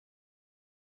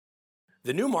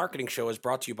The New Marketing Show is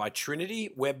brought to you by Trinity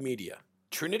Web Media.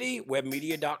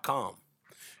 TrinityWebMedia.com.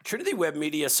 Trinity Web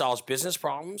Media solves business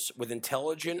problems with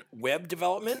intelligent web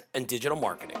development and digital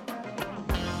marketing.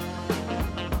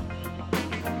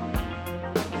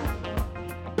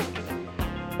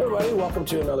 Hey everybody, welcome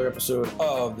to another episode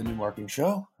of The New Marketing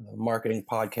Show, the marketing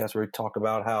podcast where we talk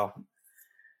about how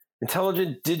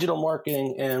intelligent digital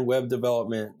marketing and web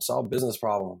development solve business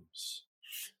problems.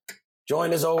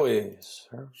 Joined as always,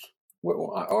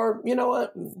 or you know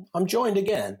what? I'm joined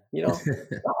again. You know,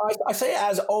 I say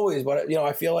as always, but you know,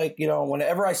 I feel like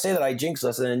whenever I say that, I jinx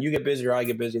us, and then you get busy or I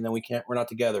get busy, and then we're not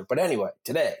together. But anyway,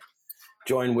 today,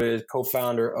 joined with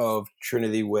co-founder of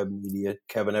Trinity Web Media,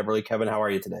 Kevin Everly. Kevin, how are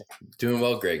you today? Doing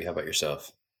well, Greg. How about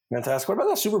yourself? Fantastic. What about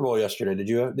that Super Bowl yesterday? Did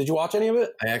you watch any of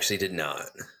it? I actually did not.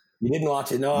 You didn't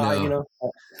watch it? No.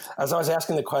 As I was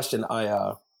asking the question,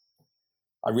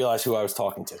 I realized who I was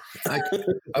talking to. I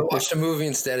watched a movie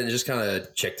instead and just kind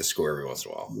of checked the score every once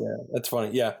in a while. Yeah, that's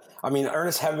funny. Yeah. I mean,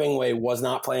 Ernest Hemingway was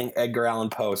not playing Edgar Allan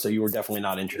Poe, so you were definitely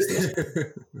not interested.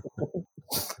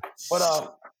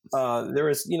 But there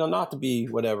is, not to be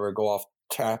go off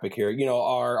topic here.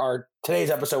 Our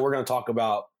today's episode, we're going to talk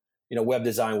about, web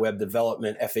design, web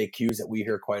development, FAQs that we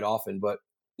hear quite often. But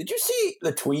did you see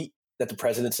the tweet that the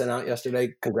president sent out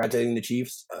yesterday congratulating the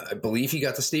Chiefs? I believe he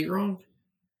got the state wrong.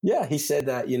 Yeah, he said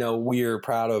that, we're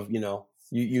proud of, you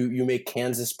make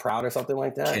Kansas proud or something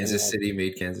like that. Kansas City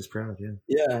made Kansas proud, yeah.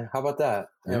 Yeah, how about that?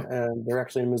 Yep. And they're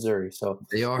actually in Missouri. So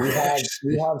they are. We have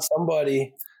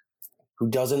somebody who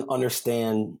doesn't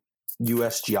understand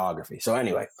U.S. geography. So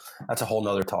anyway, that's a whole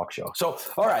nother talk show. So,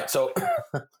 all right. So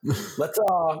let's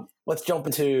jump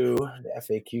into the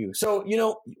FAQ. So,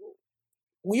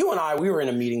 you and I, we were in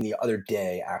a meeting the other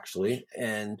day, actually,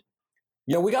 and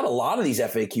we got a lot of these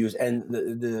FAQs, and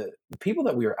the people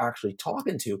that we were actually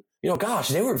talking to,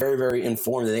 they were very, very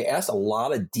informed, and they asked a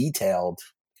lot of detailed,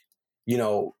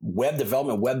 web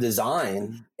development, web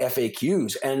design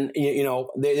FAQs, and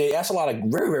they asked a lot of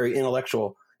very, very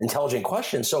intelligent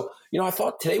questions. So, I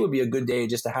thought today would be a good day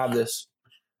just to have this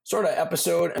sort of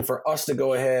episode, and for us to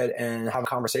go ahead and have a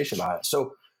conversation about it.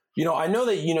 So, I know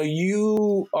that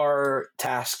you are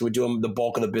tasked with doing the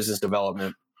bulk of the business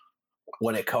development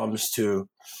when it comes to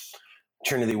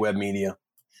Trinity Web Media.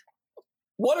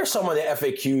 What are some of the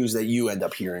FAQs that you end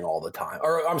up hearing all the time?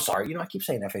 Or I'm sorry, I keep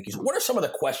saying FAQs. What are some of the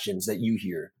questions that you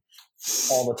hear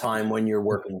all the time when you're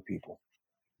working with people?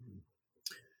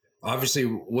 Obviously,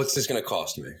 what's this going to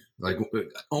cost me? Like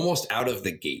almost out of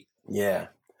the gate. Yeah.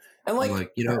 And and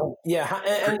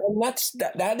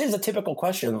that is a typical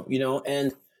question,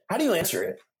 and how do you answer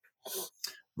it?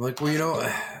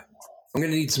 I'm going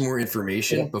to need some more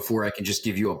information before I can just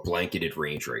give you a blanketed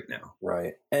range right now.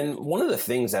 Right. And one of the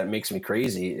things that makes me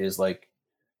crazy is it's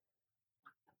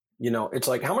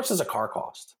like, how much does a car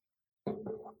cost?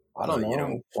 I don't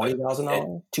know.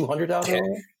 $20,000,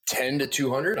 $200,000, $10 to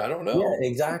 $200. I don't know. Yeah,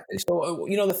 exactly. So,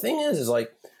 the thing is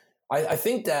like, I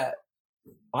think that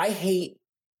I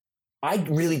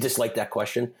really dislike that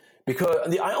question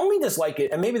because I only dislike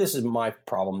it. And maybe this is my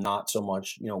problem, not so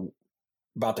much,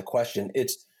 about the question.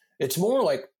 It's more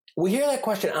like we hear that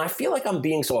question and I feel like I'm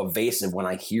being so evasive when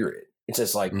I hear it. It's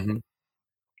just like,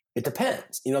 It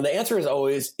depends. The answer is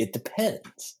always, it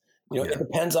depends. It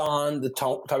depends on the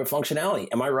type of functionality.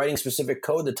 Am I writing specific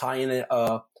code to tie in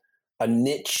a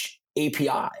niche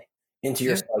API into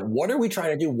your site? What are we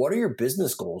trying to do? What are your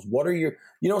business goals? What are your,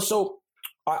 so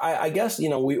I guess,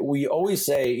 we always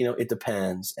say, it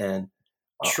depends. And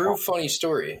true funny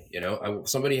story.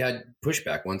 Somebody had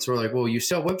pushback once. We're like, well, you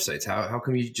sell websites. How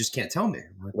come you just can't tell me?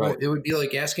 Like, well, it would be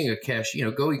like asking a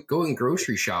cashier, go in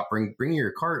grocery shop, bring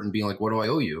your cart and being like, what do I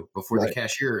owe you? Before the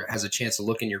cashier has a chance to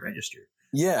look in your register.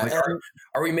 Yeah. Like,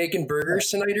 are we making burgers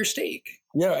tonight or steak?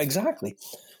 Yeah, exactly.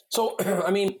 So, I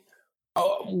mean,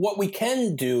 what we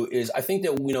can do is I think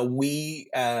that, we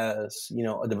as,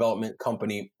 a development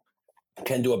company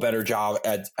can do a better job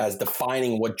as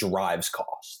defining what drives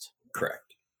cost. Correct.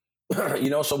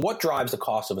 So what drives the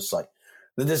cost of a site?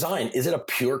 The design, is it a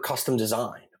pure custom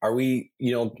design? Are we,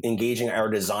 engaging our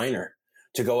designer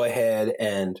to go ahead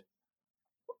and,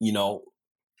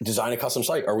 design a custom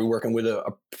site? Are we working with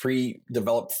a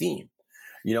pre-developed theme?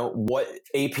 What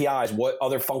APIs, what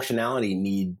other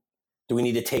functionality do we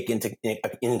need to take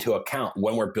into account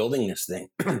when we're building this thing?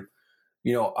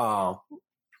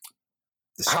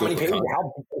 How many pages?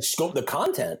 Scope the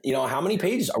content. How many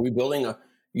pages are we building?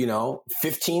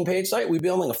 15-page site? We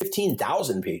building a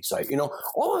 15,000 page site.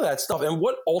 All of that stuff. And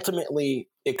what ultimately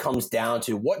it comes down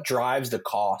to, what drives the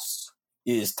costs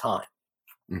is time.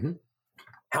 Mm-hmm.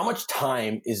 How much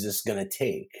time is this going to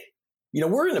take?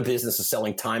 We're in a business of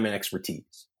selling time and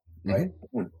expertise. right?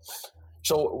 Mm-hmm.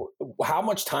 So how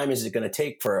much time is it going to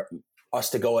take for us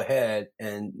to go ahead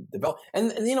and develop?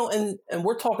 And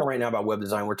we're talking right now about web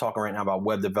design. We're talking right now about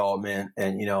web development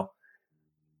and,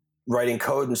 writing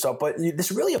code and stuff. But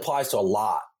this really applies to a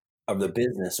lot of the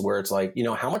business where it's like,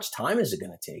 how much time is it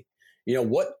going to take?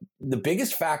 What the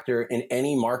biggest factor in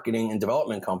any marketing and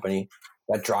development company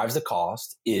that drives the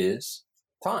cost is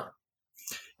time.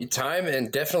 Time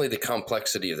and definitely the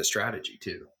complexity of the strategy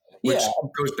too. Which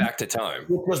goes back to time.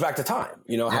 It goes back to time.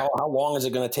 How long is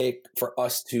it going to take for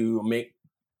us to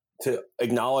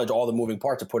acknowledge all the moving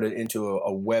parts to put it into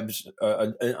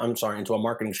into a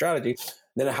marketing strategy?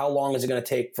 Then how long is it going to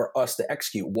take for us to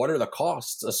execute? What are the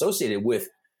costs associated with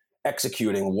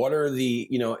executing? What are the,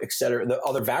 et cetera, the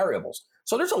other variables?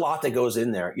 So there's a lot that goes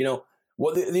in there.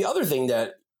 The other thing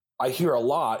that I hear a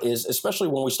lot is, especially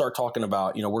when we start talking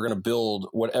about, we're going to build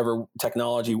whatever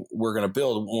technology we're going to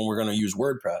build when we're going to use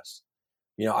WordPress.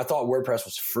 I thought WordPress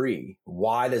was free.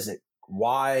 Why does it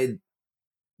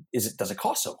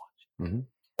cost so much? Mm-hmm.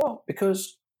 Well,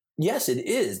 because yes, it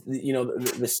is. The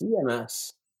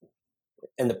CMS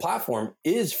and the platform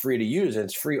is free to use, and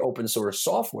it's free open source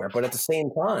software. But at the same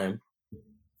time,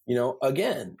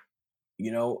 again,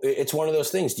 it's one of those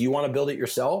things. Do you want to build it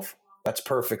yourself? That's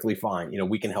perfectly fine.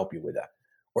 We can help you with that.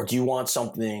 Or do you want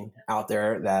something out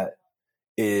there that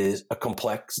is a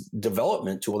complex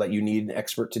development tool that you need an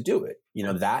expert to do it?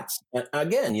 That's,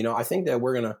 again, I think that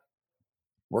we're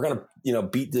gonna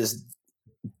beat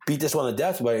this one to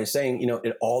death by saying,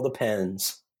 it all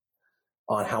depends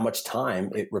on how much time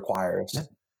it requires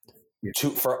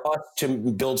for us to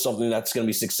build something that's going to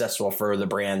be successful for the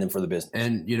brand and for the business.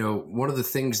 And, one of the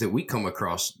things that we come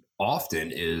across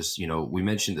often is, we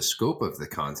mentioned the scope of the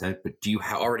content, but do you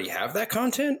already have that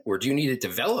content, or do you need it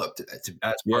developed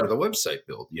as part of the website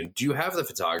build? Do you have the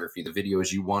photography, the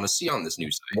videos you want to see on this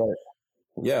new site? Right.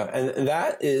 Yeah. And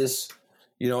that is,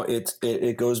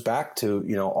 it goes back to,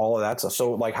 all of that stuff.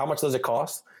 So like, how much does it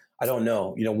cost? I don't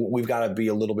know. We've got to be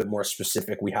a little bit more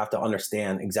specific. We have to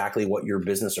understand exactly what your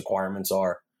business requirements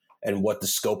are and what the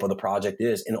scope of the project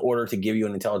is in order to give you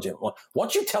an intelligent one.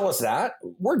 Once you tell us that,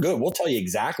 we're good. We'll tell you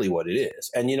exactly what it is.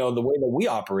 And, the way that we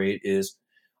operate is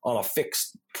on a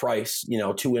fixed price,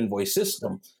 2 invoice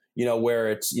system, where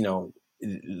it's,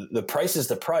 the price is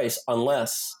the price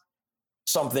unless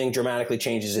something dramatically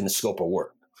changes in the scope of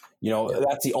work.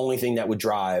 That's the only thing that would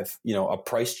drive, a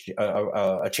price,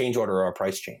 a change order or a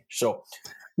price change. So,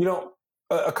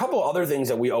 a couple other things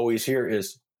that we always hear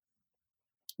is,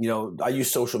 I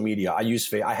use social media. I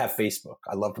have Facebook.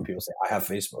 I love when people say I have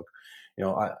Facebook.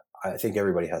 I think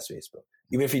everybody has Facebook.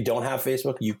 Even if you don't have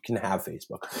Facebook, you can have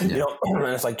Facebook. Yeah.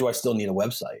 And it's like, do I still need a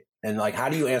website? And like, how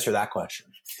do you answer that question?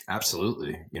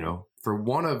 Absolutely. For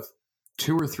one of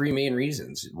 2 or 3 main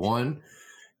reasons. One,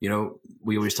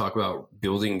 we always talk about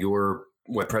building your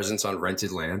web presence on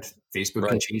rented land. Facebook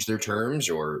can change their terms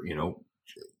or,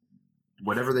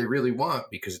 whatever they really want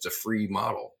because it's a free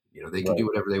model. They can do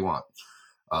whatever they want.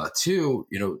 2,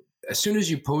 as soon as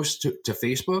you post to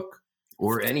Facebook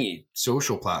or any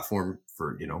social platform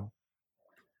for,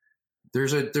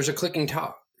 there's a clicking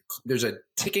top. There's a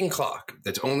ticking clock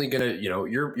that's only going to,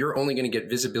 you're only going to get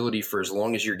visibility for as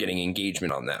long as you're getting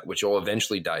engagement on that, which will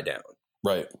eventually die down.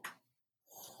 Right.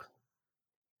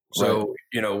 So,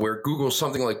 where Google's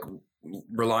something like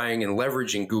relying and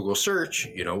leveraging Google search,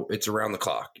 it's around the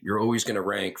clock. You're always going to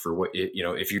rank for what,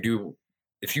 if you do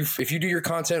your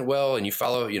content well and you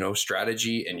follow,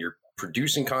 strategy and you're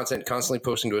producing content, constantly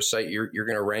posting to a site, you're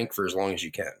going to rank for as long as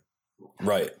you can.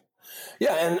 Right.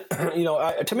 Yeah.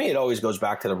 And, to me, it always goes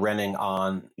back to the renting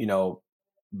on,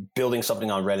 building something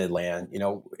on rented land.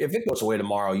 If it goes away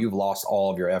tomorrow, you've lost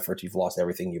all of your efforts. You've lost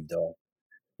everything you've done,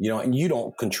 and you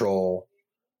don't control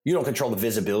the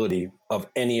visibility of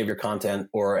any of your content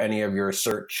or any of your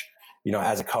search,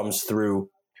 as it comes through,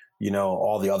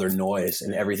 all the other noise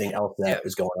and everything else that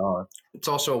is going on. It's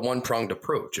also a one-pronged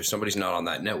approach. If somebody's not on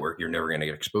that network, you're never going to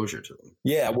get exposure to them.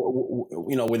 Yeah,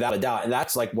 without a doubt. And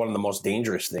that's like one of the most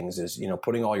dangerous things is,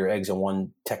 putting all your eggs in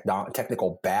one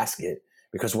technical basket,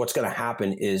 because what's going to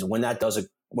happen is when that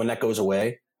goes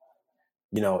away,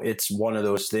 it's one of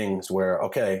those things where,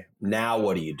 okay, now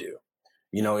what do you do?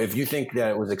 If you think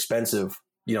that it was expensive,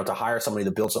 to hire somebody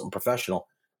to build something professional,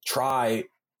 try,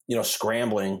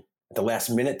 scrambling at the last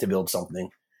minute to build something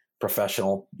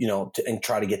professional, and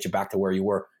try to get you back to where you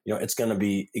were. It's going to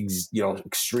be,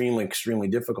 extremely, extremely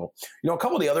difficult. A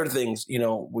couple of the other things,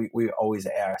 we always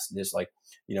ask is like,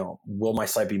 will my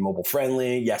site be mobile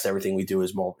friendly? Yes, everything we do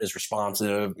is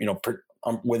responsive,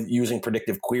 with using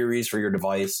predictive queries for your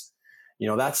device.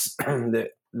 That's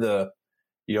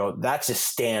that's a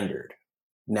standard.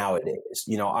 nowadays.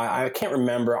 You know, I can't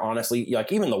remember, honestly,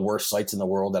 like even the worst sites in the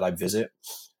world that I visit,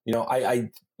 you know, I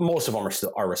most of them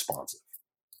are responsive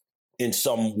in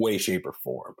some way, shape, or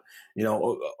form. You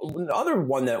know, another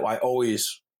one that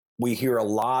we hear a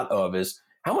lot of is,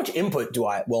 how much input do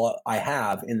I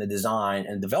have in the design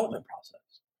and development process?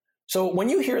 So when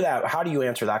you hear that, how do you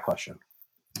answer that question?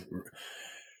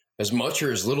 As much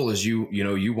or as little as you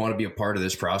want to be a part of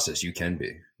this process, you can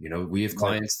be. You know, we have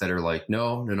clients that are like,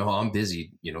 no, I'm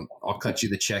busy. You know, I'll cut you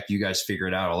the check. You guys figure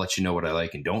it out. I'll let you know what I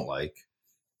like and don't like.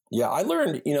 Yeah, I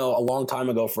learned, you know, a long time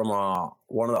ago from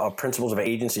one of the principals of an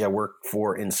agency I worked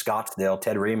for in Scottsdale,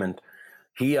 Ted Raymond.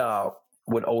 He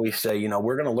would always say, you know,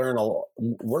 we're going to learn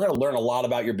a lot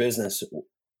about your business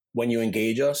when you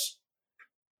engage us,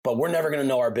 but we're never going to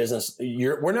know our business.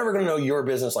 We're never going to know your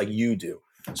business like you do.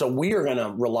 So we are going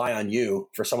to rely on you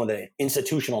for some of the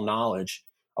institutional knowledge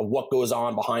of what goes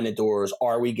on behind the doors.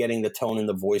 Are we getting the tone and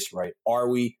the voice right? Are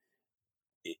we,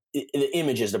 the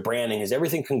images, the branding, is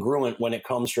everything congruent when it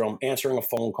comes from answering a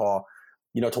phone call,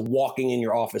 you know, to walking in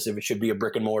your office, if it should be a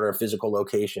brick and mortar, a physical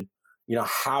location? You know,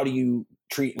 how do you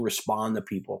treat and respond to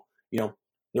people? You know,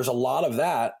 there's a lot of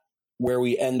that where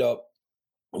we end up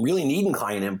really needing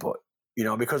client input, you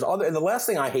know, because the last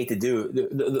thing I hate to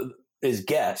do is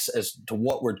guess as to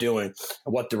what we're doing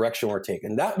and what direction we're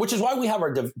taking. Which is why we have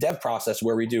our dev process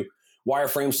where we do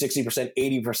wireframe 60%,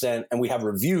 80%, and we have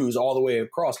reviews all the way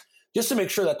across, just to make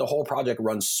sure that the whole project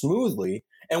runs smoothly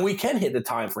and we can hit the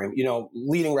time frame, you know,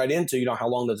 leading right into, you know, how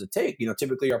long does it take? You know,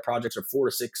 typically our projects are 4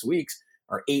 to 6 weeks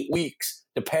or 8 weeks,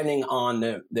 depending on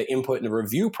the input and the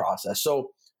review process.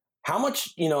 So how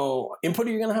much, you know, input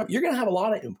are you going to have? You're going to have a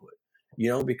lot of input, you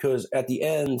know, because at the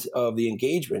end of the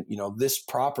engagement, you know, this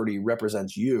property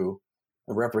represents you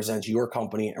and represents your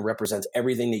company and represents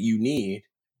everything that you need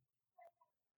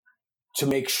to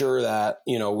make sure that,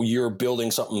 you know, you're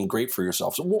building something great for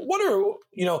yourself. So what are,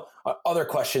 you know, other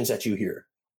questions that you hear?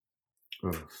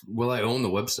 Will I own the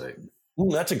website?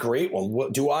 That's a great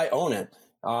one. Do I own it?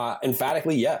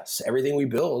 Emphatically, yes. Everything we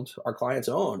build, our clients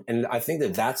own. And I think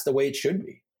that that's the way it should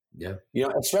be. Yeah. You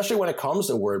know, especially when it comes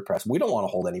to WordPress, we don't want to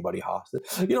hold anybody hostage.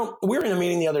 You know, we were in a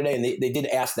meeting the other day and they did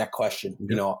ask that question,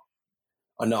 you know,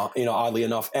 oddly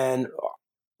enough. And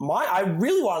I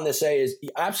really wanted to say is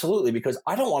absolutely, because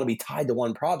I don't want to be tied to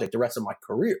one project the rest of my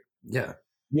career. Yeah.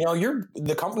 You know,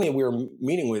 the company we were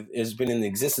meeting with has been in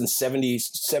existence 70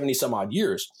 some odd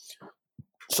years.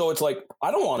 So it's like,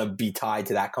 I don't want to be tied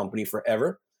to that company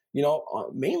forever, you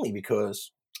know, mainly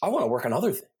because I want to work on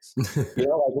other things. You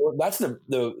know, like, that's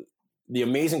the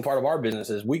amazing part of our business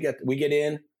is we get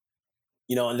in,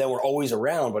 you know, and then we're always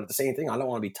around. But at the same thing, I don't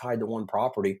want to be tied to one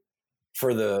property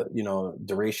for the, you know,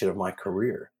 duration of my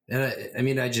career. And I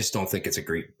mean, I just don't think it's a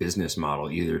great business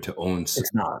model either to own.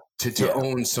 It's not to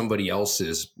own somebody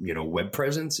else's, you know, web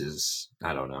presence is,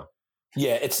 I don't know.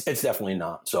 Yeah, it's definitely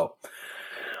not. So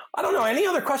I don't know. Any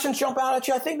other questions jump out at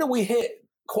you? I think that we hit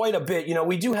quite a bit. You know,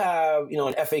 we do have, you know,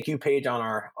 an FAQ page on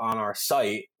our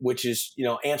site, which is, you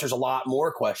know, answers a lot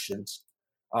more questions.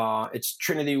 It's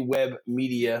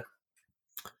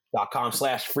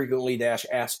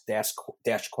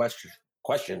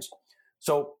trinitywebmedia.com/frequently-ask-questions.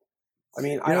 So, I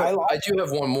mean, I do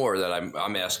have one more that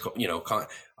I'm asked, you know,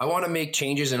 I want to make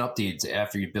changes and updates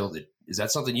after you build it. Is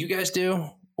that something you guys do,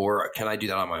 or can I do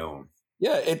that on my own?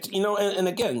 Yeah, it's, you know, and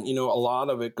again, you know, a lot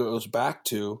of it goes back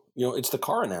to, you know, it's the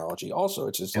car analogy also.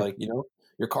 It's just like, you know,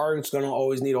 your car is going to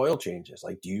always need oil changes.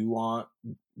 Like, do you want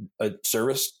a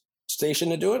service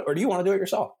station to do it, or do you want to do it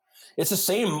yourself? It's the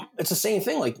same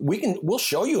thing. Like, we'll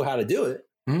show you how to do it.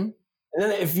 Mm-hmm. And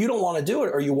then if you don't want to do it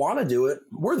or you want to do it,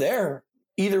 we're there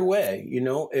either way. You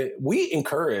know, we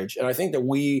encourage, and I think that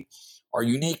we are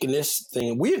unique in this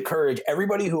thing. We encourage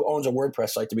everybody who owns a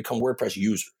WordPress site to become WordPress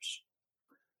users.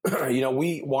 You know,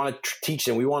 we want to teach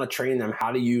them, we want to train them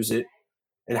how to use it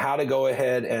and how to go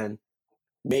ahead and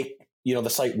make, you know,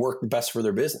 the site work best for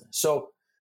their business. So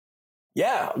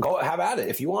yeah, go have at it.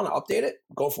 If you want to update it,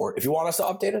 go for it. If you want us to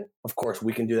update it, of course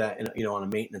we can do that in, you know, on a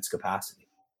maintenance capacity.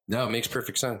 No, it makes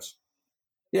perfect sense.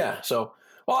 Yeah. So,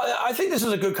 well, I think this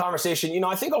is a good conversation. You know,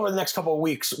 I think over the next couple of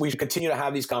weeks, we should continue to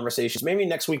have these conversations. Maybe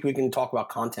next week we can talk about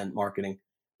content marketing,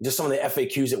 just some of the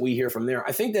FAQs that we hear from there.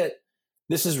 I think that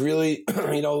this is really,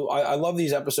 you know, I love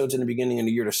these episodes in the beginning of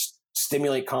the year to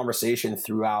stimulate conversation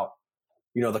throughout,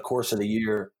 you know, the course of the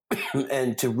year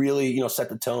and to really, you know, set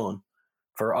the tone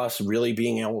for us really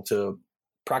being able to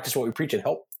practice what we preach and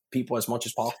help people as much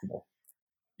as possible.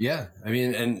 Yeah. I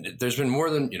mean, and there's been more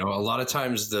than, you know, a lot of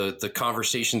times the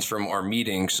conversations from our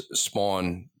meetings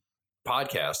spawn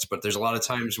podcasts, but there's a lot of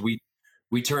times we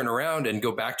we turn around and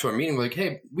go back to our meeting. We're like,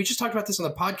 hey, we just talked about this on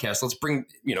the podcast. Let's bring,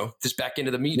 this back into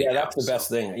the meeting. Yeah, that's the best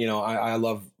thing. I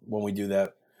love when we do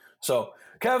that. So,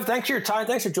 Kev, thanks for your time.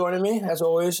 Thanks for joining me. As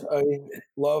always, I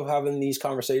love having these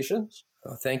conversations.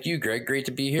 Thank you, Greg. Great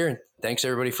to be here. And thanks,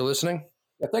 everybody, for listening.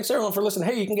 Yeah, thanks, everyone, for listening.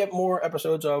 Hey, you can get more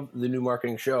episodes of The New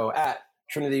Marketing Show at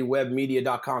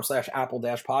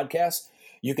trinitywebmedia.com/Apple-podcast.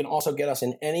 You can also get us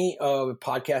in any of the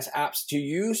podcast apps to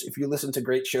use if you listen to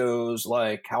great shows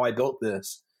like How I Built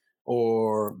This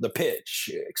or The Pitch,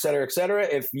 et cetera, et cetera.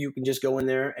 If you can just go in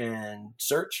there and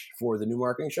search for The New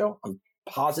Marketing Show, I'm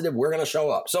positive we're going to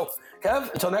show up. So,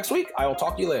 Kev, until next week, I will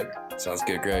talk to you later. Sounds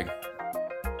good, Greg.